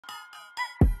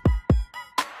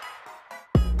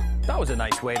That was a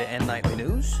nice way to end nightly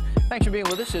news. Thanks for being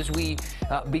with us as we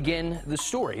begin the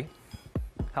story.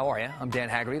 How are you? I'm Dan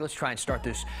Haggerty. Let's try and start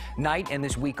this night and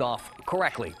this week off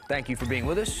correctly. Thank you for being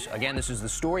with us. Again, this is the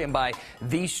story, and by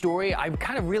the story, I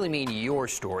kind of really mean your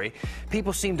story.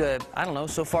 People seem to, I don't know,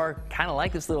 so far kind of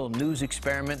like this little news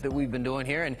experiment that we've been doing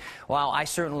here, and while I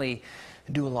certainly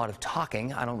do a lot of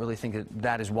talking, I don't really think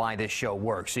that is why this show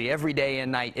works. See, every day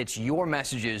and night, it's your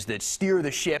messages that steer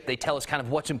the ship. They tell us kind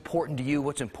of what's important to you,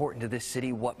 what's important to this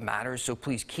city, what matters. So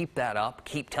please keep that up.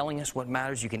 Keep telling us what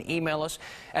matters. You can email us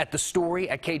at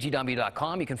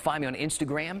thestory@kgw.com. You can find me on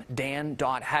Instagram,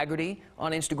 dan.haggerty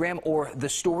on Instagram, or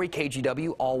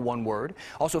thestory_KGW, all one word.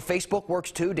 Also, Facebook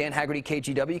works too, Dan Haggerty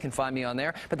KGW. You can find me on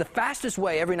there. But the fastest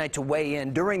way every night to weigh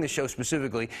in during the show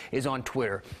specifically is on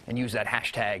Twitter, and use that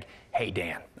hashtag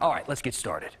 #HeyDan. All right, let's get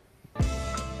started.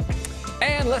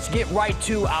 And let's get right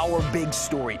to our big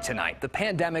story tonight, the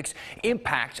pandemic's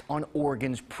impact on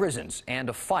Oregon's prisons and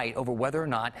a fight over whether or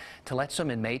not to let some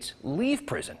inmates leave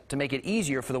prison to make it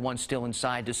easier for the ones still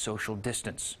inside to social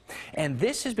distance. And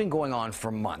this has been going on for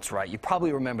months, right? You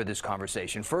probably remember this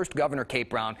conversation. First, Governor Kate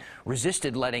Brown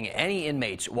resisted letting any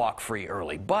inmates walk free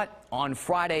early, but on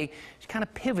Friday, she kind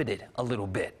of pivoted a little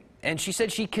bit. And she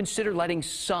said she'd consider letting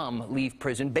some leave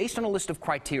prison based on a list of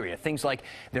criteria, things like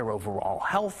their overall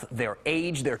health, their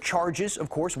age, their charges,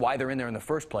 of course, why they're in there in the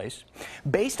first place.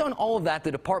 Based on all of that, the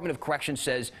Department of Corrections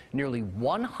says nearly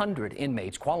 100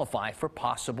 inmates qualify for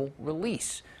possible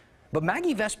release. But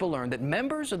Maggie Vespa learned that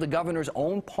members of the governor's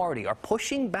own party are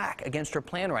pushing back against her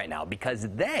plan right now because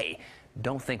they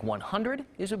don't think 100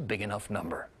 is a big enough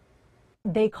number.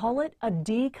 They call it a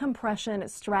decompression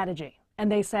strategy,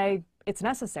 and they say it's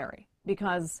necessary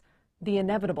because the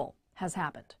inevitable has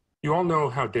happened. You all know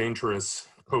how dangerous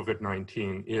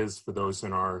COVID-19 is for those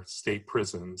in our state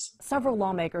prisons. Several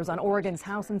lawmakers on Oregon's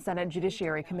House and Senate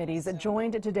Judiciary Committees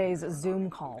joined today's Zoom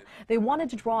call. They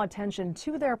wanted to draw attention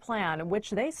to their plan,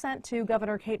 which they sent to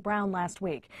Governor Kate Brown last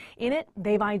week. In it,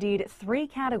 they've ID'd 3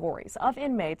 categories of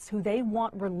inmates who they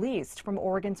want released from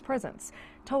Oregon's prisons.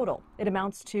 Total, it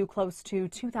amounts to close to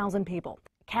 2,000 people.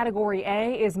 Category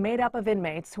A is made up of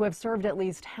inmates who have served at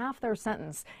least half their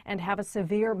sentence and have a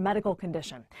severe medical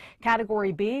condition.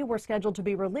 Category B were scheduled to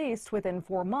be released within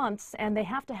 4 months, and they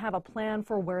have to have a plan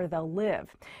for where they'll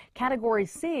live. Category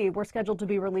C were scheduled to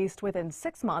be released within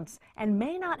 6 months and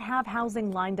may not have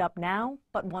housing lined up now,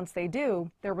 but once they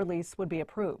do, their release would be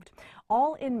approved.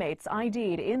 All inmates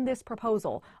ID'd in this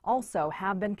proposal also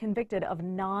have been convicted of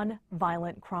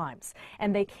non-violent crimes,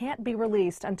 and they can't be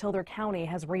released until their county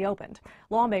has reopened.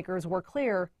 Lawmakers were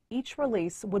clear each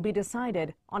release would be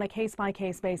decided on a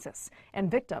case-by-case basis, and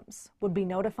victims would be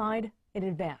notified in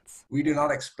advance. We do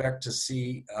not expect to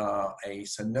see a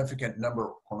significant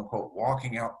number, quote-unquote,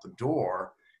 walking out the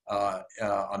door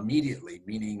immediately,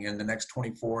 meaning in the next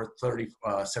 24, 30,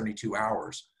 72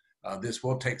 hours. This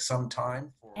will take some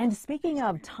time. And speaking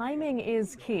of, timing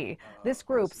is key. This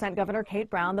group sent Governor Kate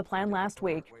Brown the plan last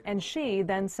week, and she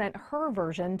then sent her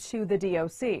version to the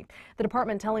DOC. The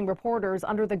department telling reporters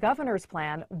under the governor's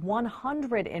plan,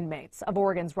 100 inmates of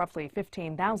Oregon's roughly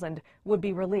 15,000 would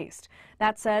be released.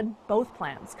 That said, both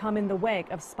plans come in the wake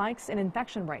of spikes in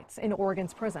infection rates in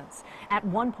Oregon's prisons. At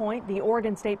one point, the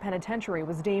Oregon State Penitentiary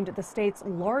was deemed the state's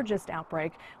largest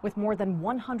outbreak, with more than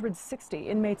 160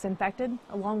 inmates infected,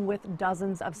 along with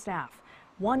dozens of staff.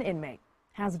 One inmate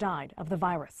has died of the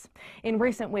virus. In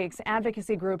recent weeks,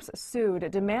 advocacy groups sued,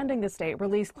 demanding the state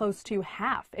release close to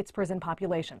half its prison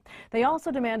population. They also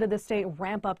demanded the state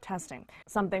ramp up testing,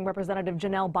 something Representative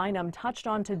Janelle Bynum touched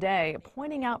on today,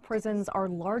 pointing out prisons are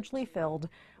largely filled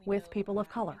with people of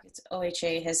color.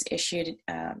 OHA has issued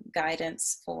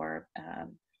guidance for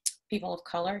people of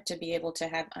color to be able to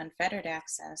have unfettered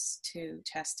access to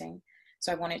testing.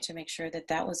 So I wanted to make sure that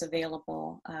that was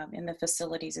available in the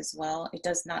facilities as well. It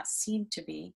does not seem to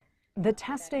be. The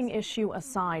testing issue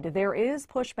aside, there is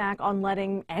pushback on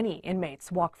letting any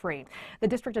inmates walk free. The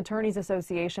District Attorneys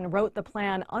Association wrote the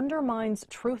plan undermines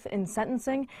truth in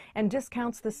sentencing and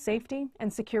discounts the safety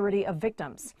and security of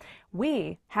victims.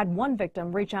 We had one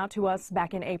victim reach out to us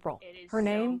back in April. Her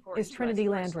name is Trinity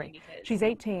Landry. She's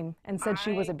 18 and said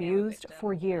she was abused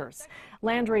for years.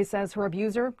 Landry says her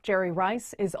abuser, Jerry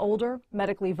Rice, is older,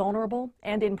 medically vulnerable,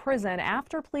 and in prison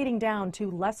after pleading down to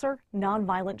lesser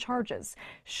nonviolent charges.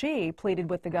 She pleaded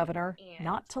with the governor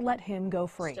not to let him go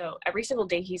free. So every single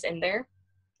day he's in there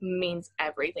means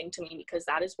everything to me because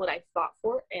that is what I fought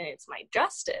for and it's my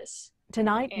justice.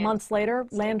 Tonight, months later,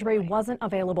 Landry wasn't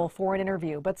available for an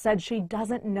interview, but said she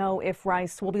doesn't know if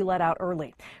Rice will be let out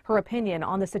early. Her opinion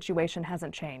on the situation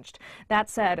hasn't changed. That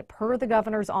said, per the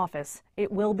governor's office,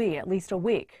 it will be at least a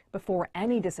week before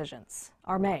any decisions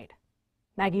are made.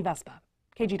 Maggie Vespa,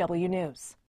 KGW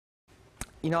News.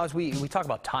 You know, as we talk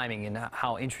about timing and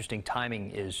how interesting timing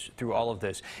is through all of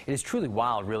this, it is truly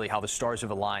wild, really, how the stars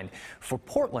have aligned for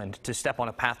Portland to step on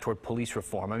a path toward police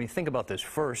reform. I mean, think about this.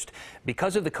 First,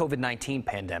 because of the COVID-19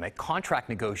 pandemic, contract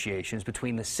negotiations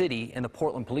between the city and the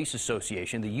Portland Police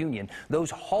Association, the union, those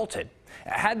halted.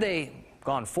 Had they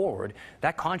gone forward,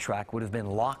 that contract would have been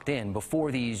locked in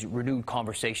before these renewed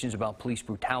conversations about police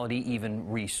brutality even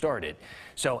restarted.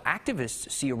 So activists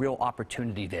see a real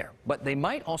opportunity there, but they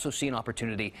might also see an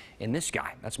opportunity in this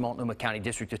guy. That's Multnomah County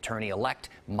District Attorney-elect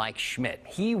Mike Schmidt.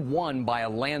 He won by a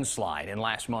landslide in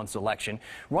last month's election,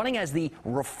 running as the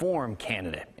reform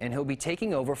candidate, and he'll be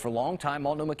taking over for longtime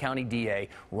Multnomah County DA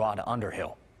Rod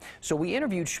Underhill. So we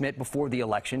interviewed Schmidt before the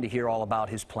election to hear all about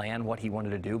his plan, what he wanted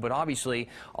to do, but obviously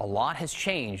a lot has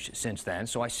changed since then.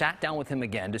 So I sat down with him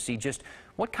again to see just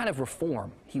what kind of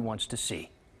reform he wants to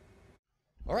see.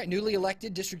 All right, newly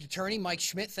elected District Attorney Mike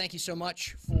Schmidt, thank you so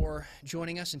much for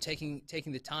joining us and taking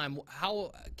the time.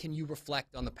 How can you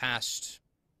reflect on the past,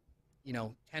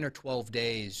 10 or 12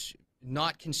 days,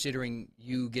 not considering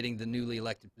you getting the newly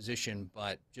elected position,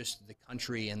 but just the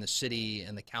country and the city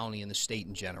and the county and the state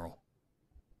in general?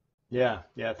 Yeah.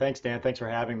 Thanks, Dan. Thanks for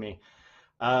having me.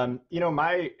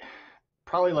 Probably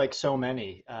like so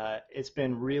many, it's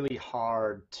been really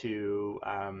hard to,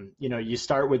 you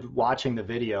start with watching the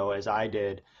video as I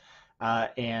did,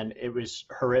 and it was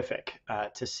horrific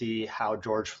to see how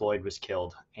George Floyd was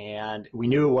killed. And we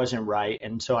knew it wasn't right.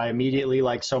 And so I immediately,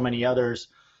 like so many others,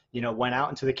 went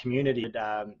out into the community,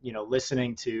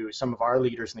 listening to some of our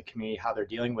leaders in the community, how they're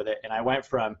dealing with it. And I went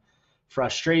from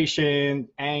frustration,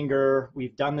 anger,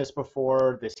 we've done this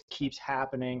before, this keeps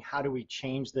happening, how do we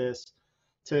change this,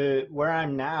 to where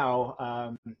I'm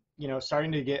now,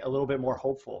 starting to get a little bit more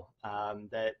hopeful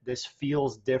that this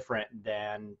feels different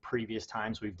than previous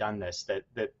times we've done this,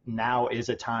 that now is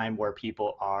a time where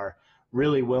people are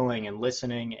really willing and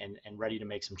listening and ready to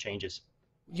make some changes.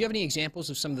 Do you have any examples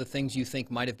of some of the things you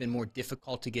think might have been more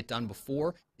difficult to get done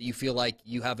before that you feel like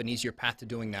you have an easier path to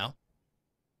doing now?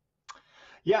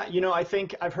 Yeah, I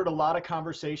think I've heard a lot of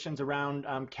conversations around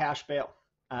cash bail.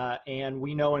 And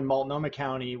we know in Multnomah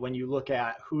County, when you look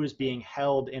at who is being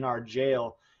held in our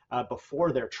jail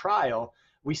before their trial,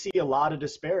 we see a lot of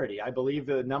disparity. I believe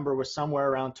the number was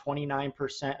somewhere around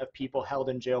 29% of people held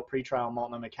in jail pretrial in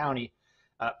Multnomah County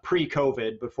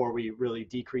pre-COVID, before we really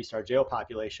decreased our jail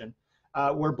population,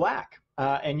 were Black.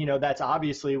 And, that's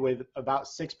obviously with about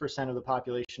 6% of the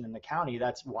population in the county,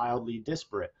 that's wildly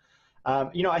disparate.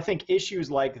 I think issues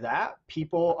like that,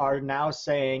 people are now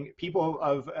saying, people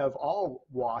of all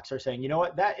walks are saying, you know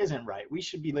what, that isn't right. We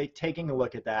should be taking a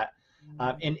look at that.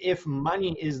 And if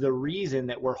money is the reason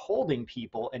that we're holding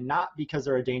people, and not because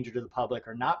they're a danger to the public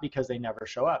or not because they never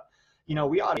show up,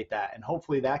 we audit that, and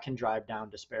hopefully that can drive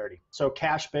down disparity. So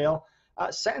cash bail,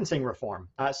 sentencing reform,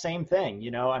 same thing.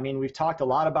 We've talked a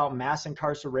lot about mass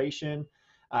incarceration,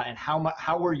 and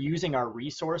how we're using our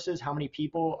resources, how many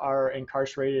people are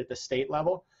incarcerated at the state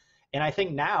level. And I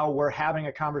think now we're having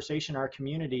a conversation in our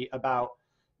community about,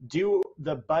 do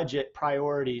the budget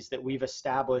priorities that we've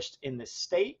established in the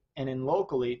state and in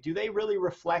locally, do they really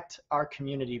reflect our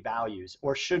community values?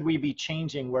 Or should we be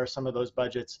changing where some of those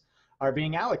budgets are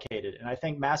being allocated? And I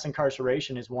think mass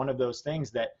incarceration is one of those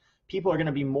things that people are going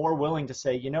to be more willing to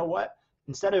say, you know what?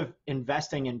 Instead of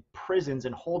investing in prisons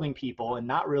and holding people and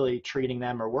not really treating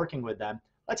them or working with them,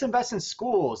 let's invest in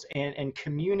schools and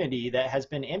community that has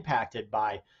been impacted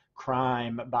by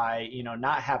crime, by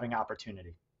not having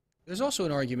opportunity. There's also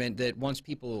an argument that once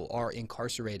people are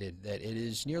incarcerated, that it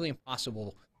is nearly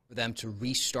impossible for them to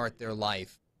restart their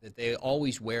life, that they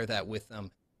always wear that with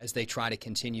them as they try to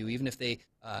continue, even if they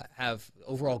have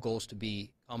overall goals to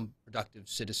become productive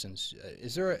citizens.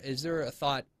 Is there a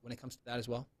thought when it comes to that as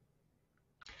well?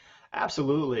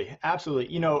 Absolutely.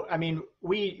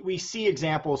 We see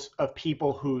examples of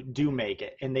people who do make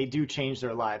it and they do change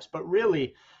their lives, but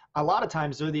really a lot of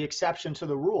times they're the exception to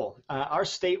the rule. Our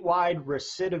statewide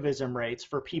recidivism rates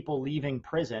for people leaving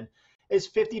prison is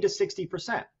 50 to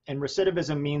 60%. And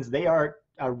recidivism means they are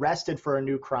arrested for a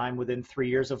new crime within 3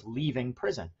 years of leaving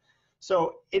prison.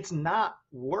 So it's not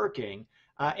working.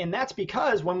 And that's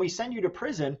because when we send you to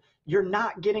prison, you're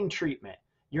not getting treatment.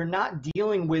 You're not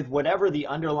dealing with whatever the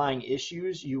underlying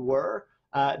issues you were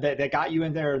that got you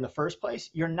in there in the first place.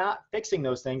 You're not fixing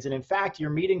those things. And in fact, you're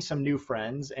meeting some new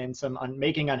friends and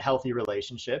making unhealthy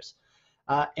relationships.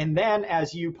 And then,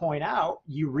 as you point out,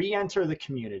 you re-enter the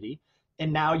community,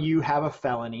 and now you have a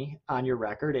felony on your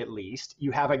record, at least.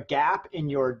 You have a gap in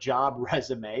your job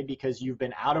resume because you've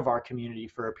been out of our community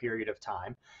for a period of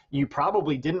time. You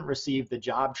probably didn't receive the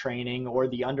job training or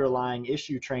the underlying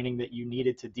issue training that you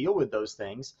needed to deal with those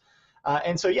things.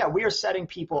 And so, yeah, we are setting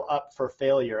people up for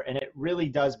failure, and it really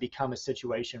does become a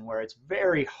situation where it's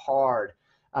very hard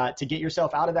to get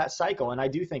yourself out of that cycle. And I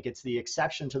do think it's the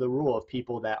exception to the rule of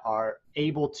people that are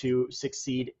able to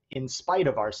succeed in spite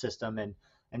of our system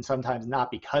and sometimes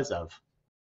not because of.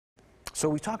 So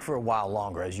we talked for a while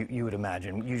longer, as you would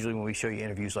imagine. Usually when we show you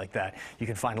interviews like that, you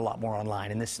can find a lot more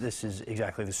online, and this is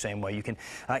exactly the same way. You can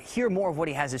hear more of what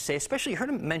he has to say, especially you heard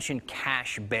him mention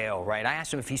cash bail, right? I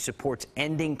asked him if he supports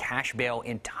ending cash bail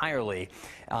entirely.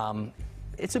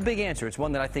 It's a big answer. It's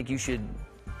one that I think you should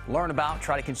learn about,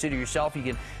 try to consider yourself. You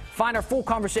can find our full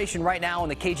conversation right now on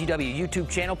the KGW YouTube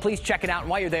channel. Please check it out, and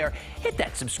while you're there, hit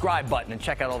that subscribe button and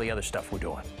check out all the other stuff we're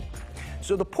doing.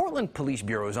 So the Portland Police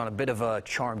Bureau is on a bit of a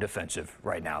charmed offensive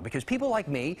right now because people like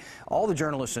me, all the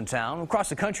journalists in town, across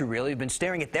the country really, have been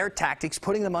staring at their tactics,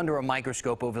 putting them under a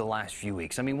microscope over the last few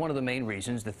weeks. I mean, one of the main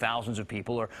reasons that thousands of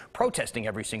people are protesting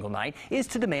every single night is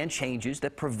to demand changes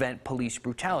that prevent police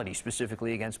brutality,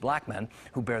 specifically against black men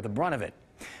who bear the brunt of it.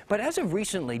 But as of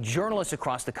recently, journalists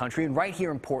across the country and right here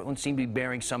in Portland seem to be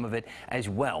bearing some of it as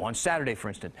well. On Saturday, for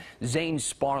instance, Zane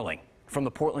Sparling from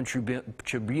the Portland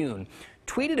Tribune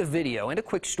tweeted a video and a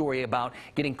quick story about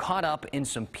getting caught up in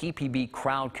some PPB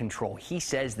crowd control. He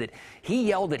says that he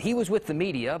yelled that he was with the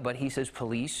media, but he says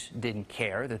police didn't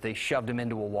care, that they shoved him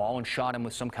into a wall and shot him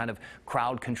with some kind of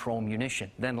crowd control munition.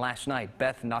 Then last night,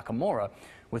 Beth Nakamura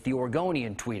with the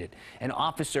Oregonian tweeted, an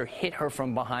officer hit her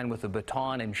from behind with a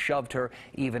baton and shoved her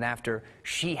even after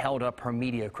she held up her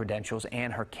media credentials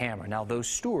and her camera. Now, those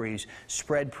stories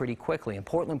spread pretty quickly, and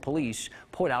Portland police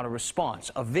put out a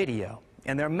response, a video.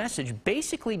 And their message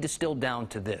basically distilled down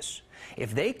to this: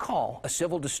 if they call a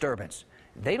civil disturbance,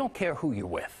 they don't care who you're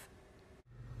with.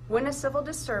 When a civil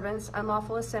disturbance,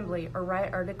 unlawful assembly, or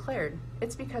riot are declared,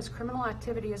 it's because criminal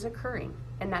activity is occurring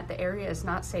and that the area is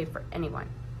not safe for anyone.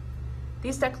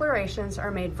 These declarations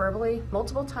are made verbally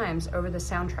multiple times over the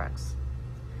soundtracks.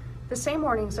 The same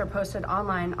warnings are posted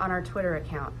online on our Twitter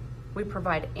account. We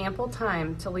provide ample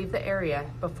time to leave the area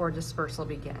before dispersal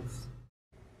begins.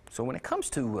 So when it comes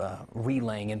to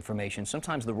relaying information,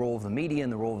 sometimes the role of the media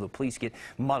and the role of the police get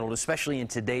muddled, especially in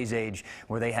today's age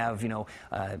where they have,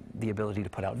 the ability to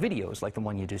put out videos like the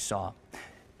one you just saw.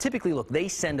 Typically, look, they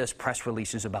send us press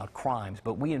releases about crimes,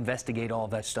 but we investigate all of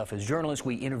that stuff as journalists.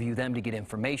 We interview them to get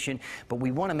information, but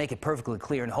we want to make it perfectly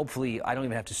clear, and hopefully I don't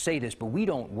even have to say this, but we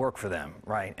don't work for them,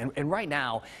 right? And right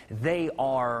now, they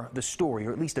are the story,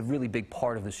 or at least a really big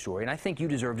part of the story, and I think you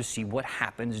deserve to see what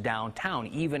happens downtown,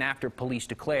 even after police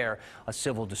declare a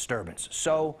civil disturbance.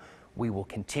 So we will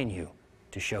continue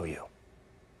to show you.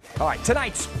 All right,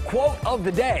 tonight's quote of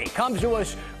the day comes to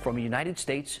us from a United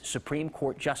States Supreme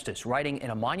Court justice writing in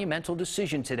a monumental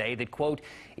decision today that, quote,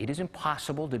 it is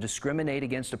impossible to discriminate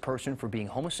against a person for being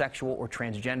homosexual or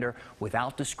transgender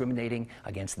without discriminating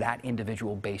against that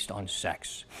individual based on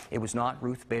sex. It was not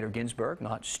Ruth Bader Ginsburg,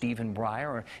 not Stephen Breyer,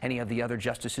 or any of the other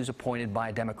justices appointed by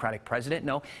a Democratic president.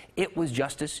 No, it was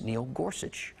Justice Neil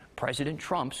Gorsuch, President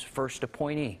Trump's first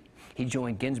appointee. He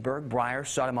joined Ginsburg, Breyer,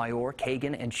 Sotomayor,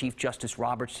 Kagan, and Chief Justice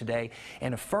Roberts today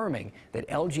in affirming that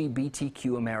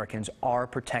LGBTQ Americans are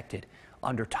protected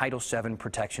under Title VII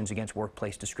protections against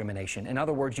workplace discrimination. In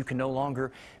other words, you can no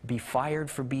longer be fired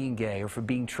for being gay or for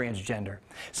being transgender,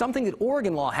 something that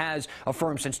Oregon law has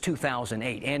affirmed since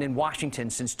 2008 and in Washington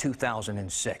since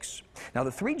 2006. Now,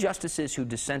 the three justices who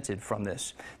dissented from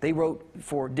this, they wrote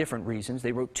for different reasons.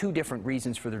 They wrote two different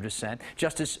reasons for their dissent.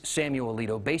 Justice Samuel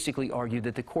Alito basically argued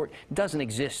that the court doesn't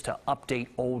exist to update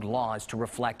old laws to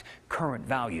reflect current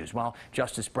values, while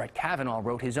Justice Brett Kavanaugh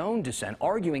wrote his own dissent,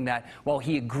 arguing that while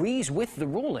he agrees with the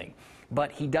ruling,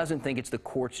 but he doesn't think it's the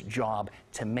court's job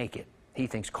to make it. He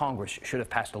thinks Congress should have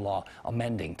passed a law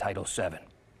amending Title VII.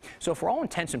 So for all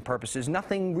intents and purposes,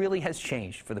 nothing really has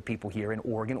changed for the people here in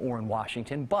Oregon or in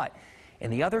Washington, but in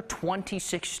the other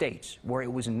 26 states where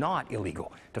it was not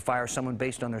illegal to fire someone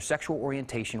based on their sexual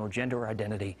orientation or gender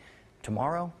identity,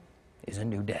 tomorrow is a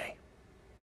new day.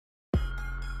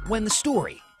 When the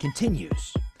story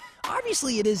continues.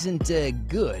 Obviously, it isn't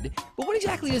good, but what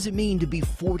exactly does it mean to be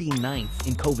 49th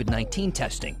in COVID-19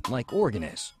 testing, like Oregon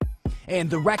is? And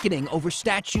the reckoning over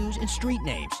statues and street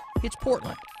names hits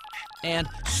Portland. And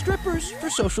strippers for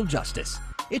social justice.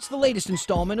 It's the latest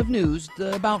installment of news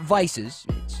about vices.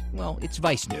 It's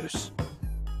Vice News.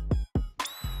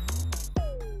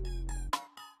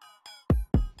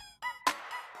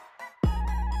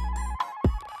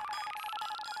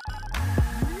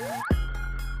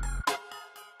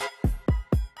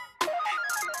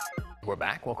 we're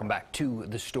back. Welcome back to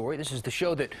The Story. This is the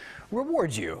show that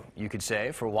rewards you, you could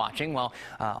say, for watching while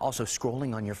also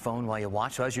scrolling on your phone while you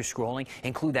watch. So as you're scrolling,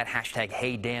 include that hashtag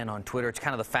HeyDan on Twitter. It's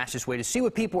kind of the fastest way to see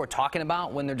what people are talking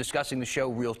about when they're discussing the show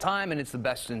real time, and it's the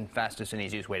best and fastest and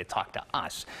easiest way to talk to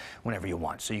us whenever you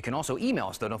want. So you can also email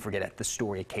us, though. Don't forget, at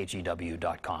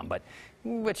thestory@kgw.com. But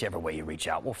whichever way you reach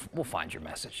out, we'll find your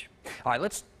message. All right,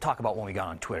 let's talk about what we got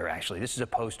on Twitter, actually. This is a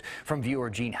post from viewer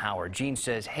Gene Howard. Gene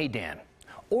says, "Hey, Dan.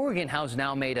 Oregon has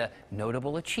now made a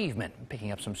notable achievement,"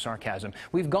 picking up some sarcasm.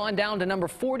 "We've gone down to number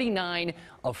 49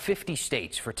 of 50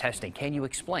 states for testing. Can you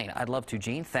explain?" I'd love to,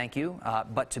 Gene. Thank you.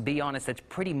 But to be honest, that's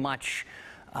pretty much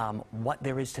what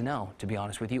there is to know, to be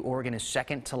honest with you. Oregon is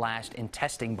second to last in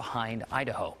testing behind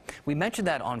Idaho. We mentioned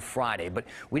that on Friday, but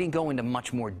we didn't go into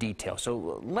much more detail.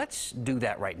 So let's do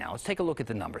that right now. Let's take a look at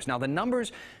the numbers. Now, the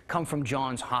numbers come from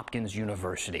Johns Hopkins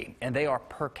University, and they are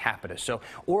per capita. So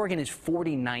Oregon is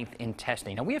 49th in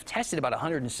testing. Now, we have tested about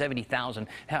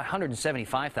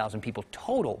 175,000 people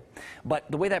total,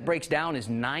 but the way that breaks down is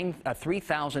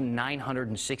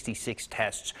 3,966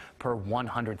 tests per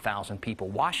 100,000 people.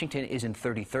 Washington is in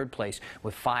 33rd place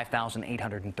with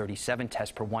 5,837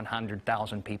 tests per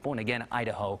 100,000 people. And again,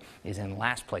 Idaho is in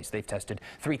last place. They've tested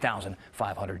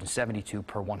 3,572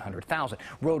 per 100,000.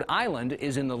 Rhode Island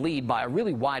is in the lead by a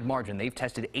really wide margin. They've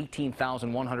tested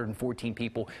 18,114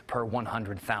 people per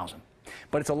 100,000.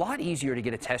 But it's a lot easier to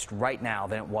get a test right now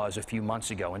than it was a few months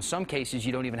ago. In some cases,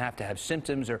 you don't even have to have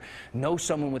symptoms or know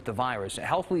someone with the virus.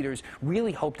 Health leaders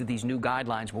really hope that these new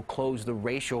guidelines will close the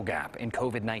racial gap in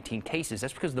COVID-19 cases.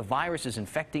 That's because the virus is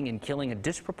infecting and killing a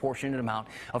disproportionate amount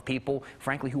of people,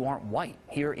 frankly, who aren't white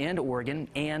here in Oregon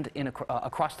and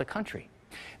across the country.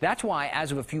 That's why,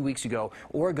 as of a few weeks ago,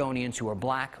 Oregonians who are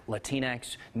Black,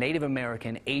 Latinx, Native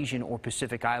American, Asian, or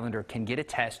Pacific Islander can get a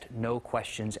test, no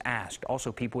questions asked.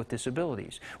 Also, people with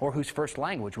disabilities or whose first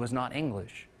language was not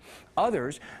English.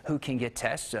 Others who can get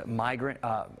tests, migrant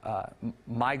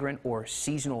or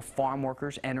seasonal farm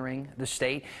workers entering the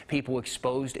state, people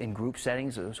exposed in group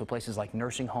settings, so places like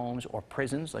nursing homes or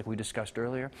prisons, like we discussed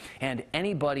earlier, and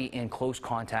anybody in close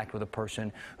contact with a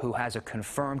person who has a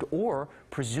confirmed or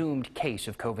presumed case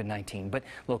of COVID-19. But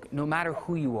look, no matter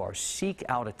who you are, seek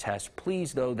out a test.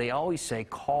 Please, though, they always say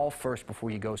call first before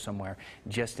you go somewhere,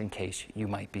 just in case you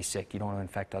might be sick. You don't want to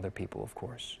infect other people, of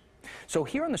course. So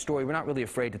here on The Story, we're not really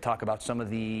afraid to talk about some of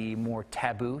the more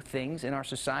taboo things in our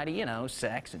society, you know,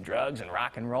 sex and drugs and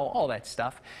rock and roll, all that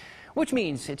stuff, which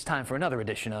means it's time for another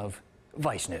edition of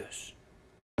Vice News.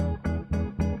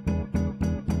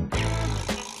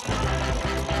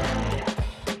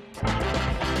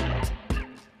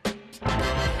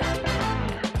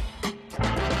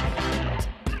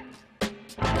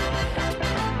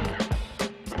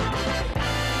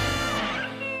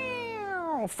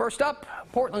 First up,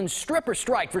 Portland's stripper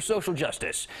strike for social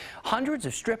justice. Hundreds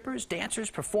of strippers,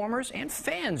 dancers, performers, and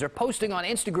fans are posting on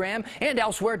Instagram and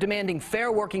elsewhere demanding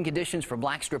fair working conditions for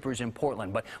black strippers in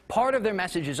Portland. But part of their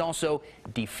message is also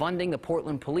defunding the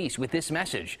Portland police with this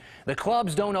message: the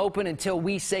clubs don't open until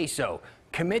we say so.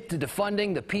 Commit to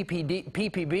defunding the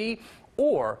PPB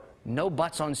or no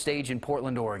butts on stage in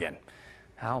Portland, Oregon.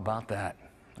 How about that?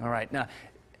 All right, now,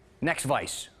 next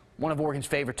Vice. One of Oregon's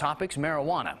favorite topics,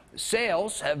 marijuana.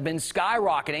 Sales have been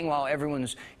skyrocketing while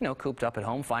everyone's, cooped up at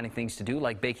home, finding things to do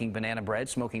like baking banana bread,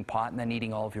 smoking pot, and then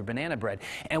eating all of your banana bread.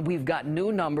 And we've got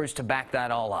new numbers to back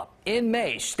that all up. In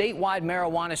May, statewide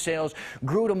marijuana sales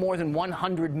grew to more than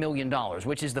 $100 million,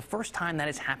 which is the first time that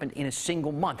has happened in a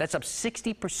single month. That's up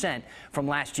 60% from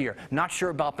last year. Not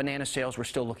sure about banana sales. We're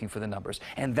still looking for the numbers.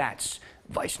 And that's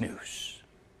Vice News.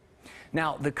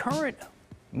 Now, the current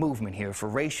movement here for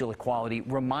racial equality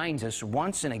reminds us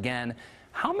once and again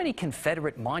how many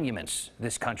Confederate monuments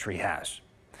this country has.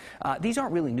 These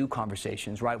aren't really new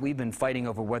conversations, right? We've been fighting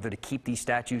over whether to keep these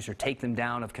statues or take them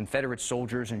down of Confederate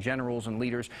soldiers and generals and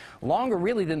leaders longer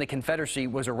really than the Confederacy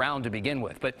was around to begin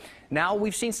with. But now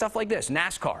we've seen stuff like this.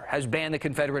 NASCAR has banned the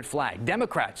Confederate flag.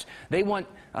 Democrats, they want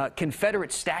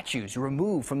Confederate statues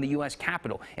removed from the U.S.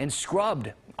 Capitol and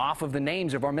scrubbed off of the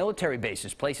names of our military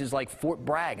bases, places like Fort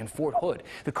Bragg and Fort Hood.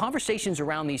 The conversations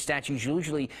around these statues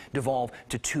usually devolve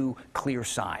to two clear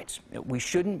sides. We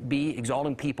shouldn't be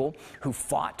exalting people who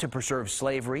fought to preserve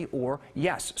slavery, or,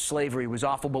 yes, slavery was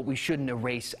awful, but we shouldn't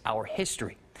erase our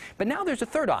history. But now there's a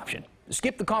third option.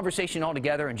 Skip the conversation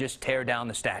altogether and just tear down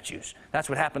the statues. That's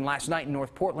what happened last night in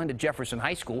North Portland at Jefferson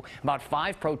High School. About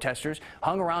 5 protesters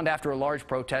hung around after a large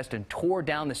protest and tore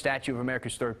down the statue of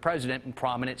America's third president and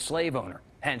prominent slave owner.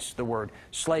 Hence the word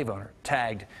slave owner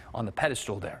tagged on the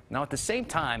pedestal there. Now, at the same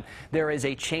time, there is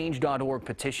a change.org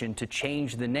petition to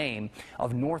change the name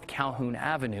of North Calhoun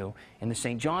Avenue in the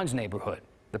St. John's neighborhood.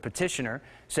 The petitioner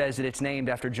says that it's named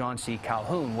after John C.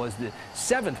 Calhoun, was the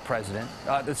seventh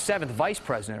vice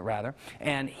president, rather,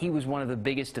 and he was one of the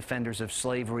biggest defenders of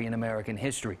slavery in American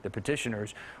history. The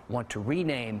petitioners want to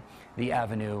rename the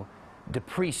avenue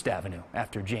DePriest Avenue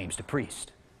after James DePriest.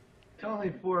 It's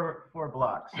only four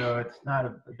blocks, so it's not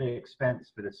a big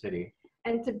expense for the city.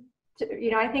 And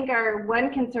I think our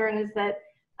one concern is that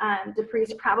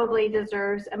DePriest probably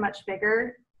deserves a much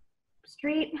bigger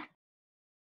street.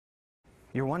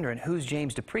 You're wondering, who's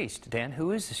James DePriest? Dan,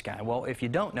 who is this guy? Well, if you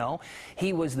don't know,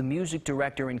 he was the music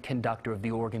director and conductor of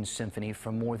the Organ Symphony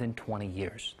for more than 20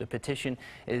 years. The petition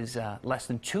is less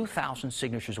than 2,000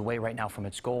 signatures away right now from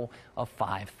its goal of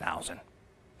 5,000.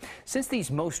 Since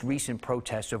these most recent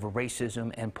protests over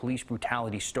racism and police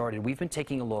brutality started, we've been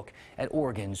taking a look at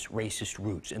Oregon's racist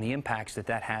roots and the impacts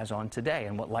that has on today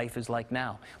and what life is like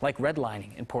now. Like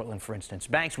redlining in Portland, for instance.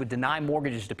 Banks would deny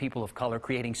mortgages to people of color,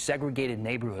 creating segregated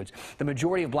neighborhoods. The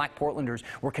majority of black Portlanders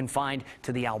were confined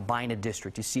to the Albina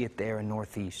district. You see it there in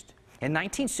Northeast. In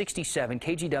 1967,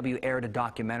 KGW aired a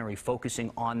documentary focusing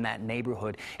on that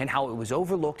neighborhood and how it was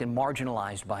overlooked and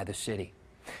marginalized by the city.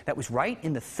 That was right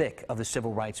in the thick of the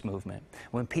civil rights movement,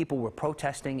 when people were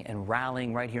protesting and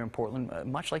rallying right here in Portland,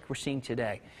 much like we're seeing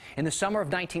today. In the summer of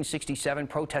 1967,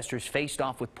 protesters faced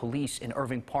off with police in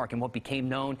Irving Park in what became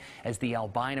known as the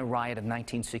Albina Riot of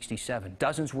 1967.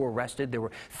 Dozens were arrested. There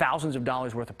were thousands of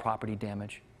dollars worth of property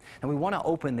damage. And we want to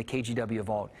open the KGW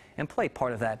vault and play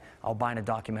part of that Albina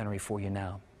documentary for you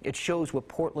now. It shows what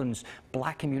Portland's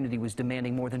black community was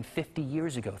demanding more than 50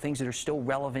 years ago, things that are still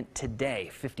relevant today,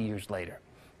 50 years later.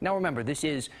 Now remember, this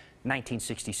is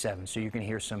 1967, so you're going to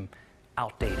hear some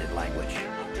outdated language.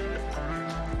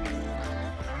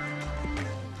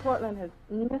 Portland has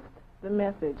missed the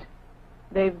message.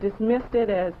 They've dismissed it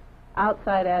as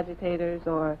outside agitators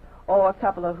or a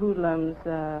couple of hoodlums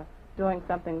doing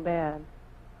something bad.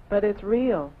 But it's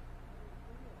real.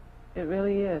 It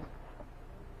really is.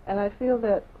 And I feel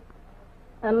that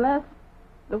unless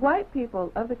the white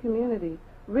people of the community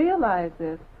realize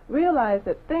this, realize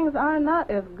that things are not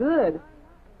as good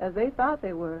as they thought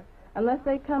they were, unless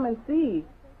they come and see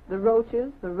the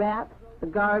roaches, the rats, the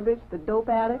garbage, the dope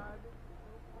addicts,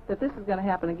 that this is going to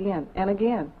happen again and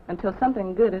again until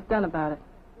something good is done about it.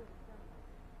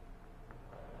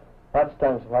 Lots of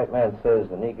times the white man says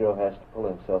the Negro has to pull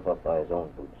himself up by his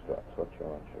own bootstraps. What's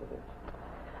your answer to this?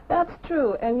 That's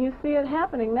true, and you see it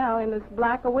happening now in this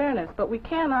black awareness, but we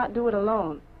cannot do it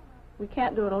alone. We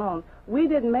can't do it alone. We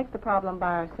didn't make the problem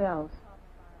by ourselves.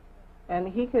 And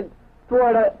he could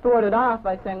thwart it off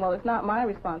by saying, well, it's not my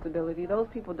responsibility. Those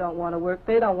people don't want to work.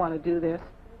 They don't want to do this.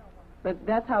 But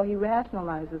that's how he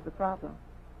rationalizes the problem.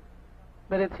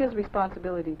 But it's his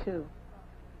responsibility, too.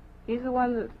 He's the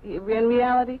one that, in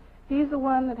reality, he's the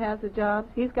one that has the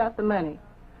jobs. He's got the money.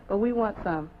 But we want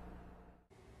some.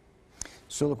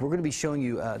 So look, we're going to be showing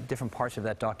you different parts of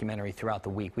that documentary throughout the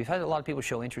week. We've had a lot of people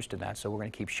show interest in that, so we're going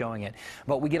to keep showing it.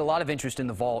 But we get a lot of interest in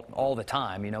the vault all the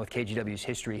time, with KGW's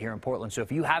history here in Portland. So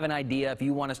if you have an idea, if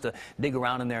you want us to dig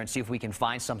around in there and see if we can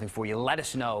find something for you, let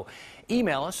us know.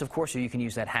 Email us, of course, or you can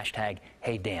use that hashtag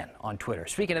HeyDan on Twitter.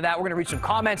 Speaking of that, we're going to read some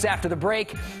comments after the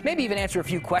break, maybe even answer a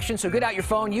few questions. So get out your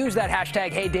phone, use that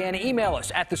hashtag HeyDan, email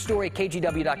us at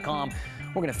thestory@kgw.com.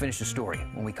 We're going to finish the story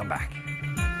when we come back.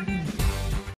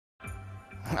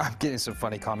 I'm getting some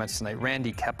funny comments tonight.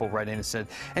 Randy Keppel right in and said,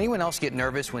 anyone else get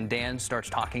nervous when Dan starts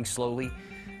talking slowly?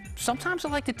 Sometimes I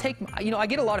like to take, I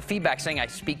get a lot of feedback saying I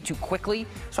speak too quickly,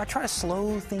 so I try to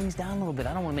slow things down a little bit.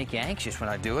 I don't want to make you anxious when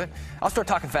I do it. I'll start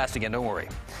talking fast again, don't worry.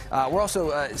 We're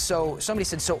also, so somebody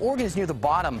said, so Oregon is near the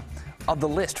bottom of the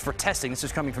list for testing. This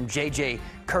is coming from JJ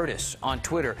Curtis on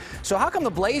Twitter. So how come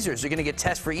the Blazers are going to get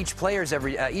tests for each player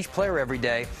every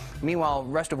day? Meanwhile, the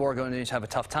rest of Oregonians have a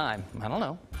tough time. I don't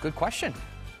know. Good question.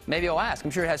 Maybe I'll ask.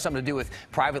 I'm sure it has something to do with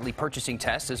privately purchasing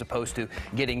tests as opposed to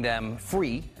getting them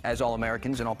free, as all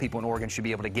Americans and all people in Oregon should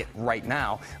be able to get right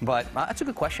now. But that's a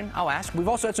good question. I'll ask. We've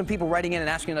also had some people writing in and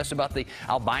asking us about the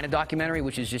Albina documentary,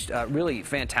 which is just really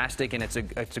fantastic, and it's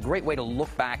a great way to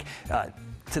look back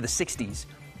to the 60s.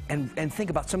 And think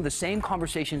about some of the same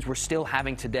conversations we're still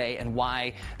having today and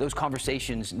why those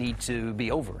conversations need to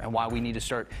be over and why we need to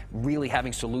start really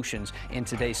having solutions in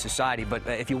today's society. But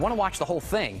if you want to watch the whole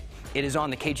thing, it is on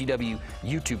the KGW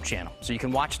YouTube channel. So you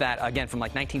can watch that, again, from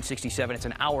like 1967. It's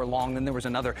an hour long. Then there was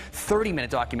another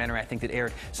 30-minute documentary, I think, that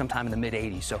aired sometime in the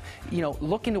mid-'80s. So,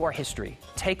 look into our history.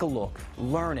 Take a look.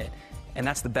 Learn it. And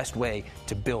that's the best way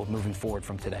to build moving forward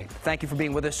from today. Thank you for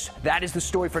being with us. That is the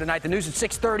story for tonight. The news at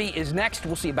 6:30 is next.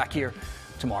 We'll see you back here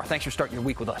tomorrow. Thanks for starting your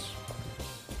week with us.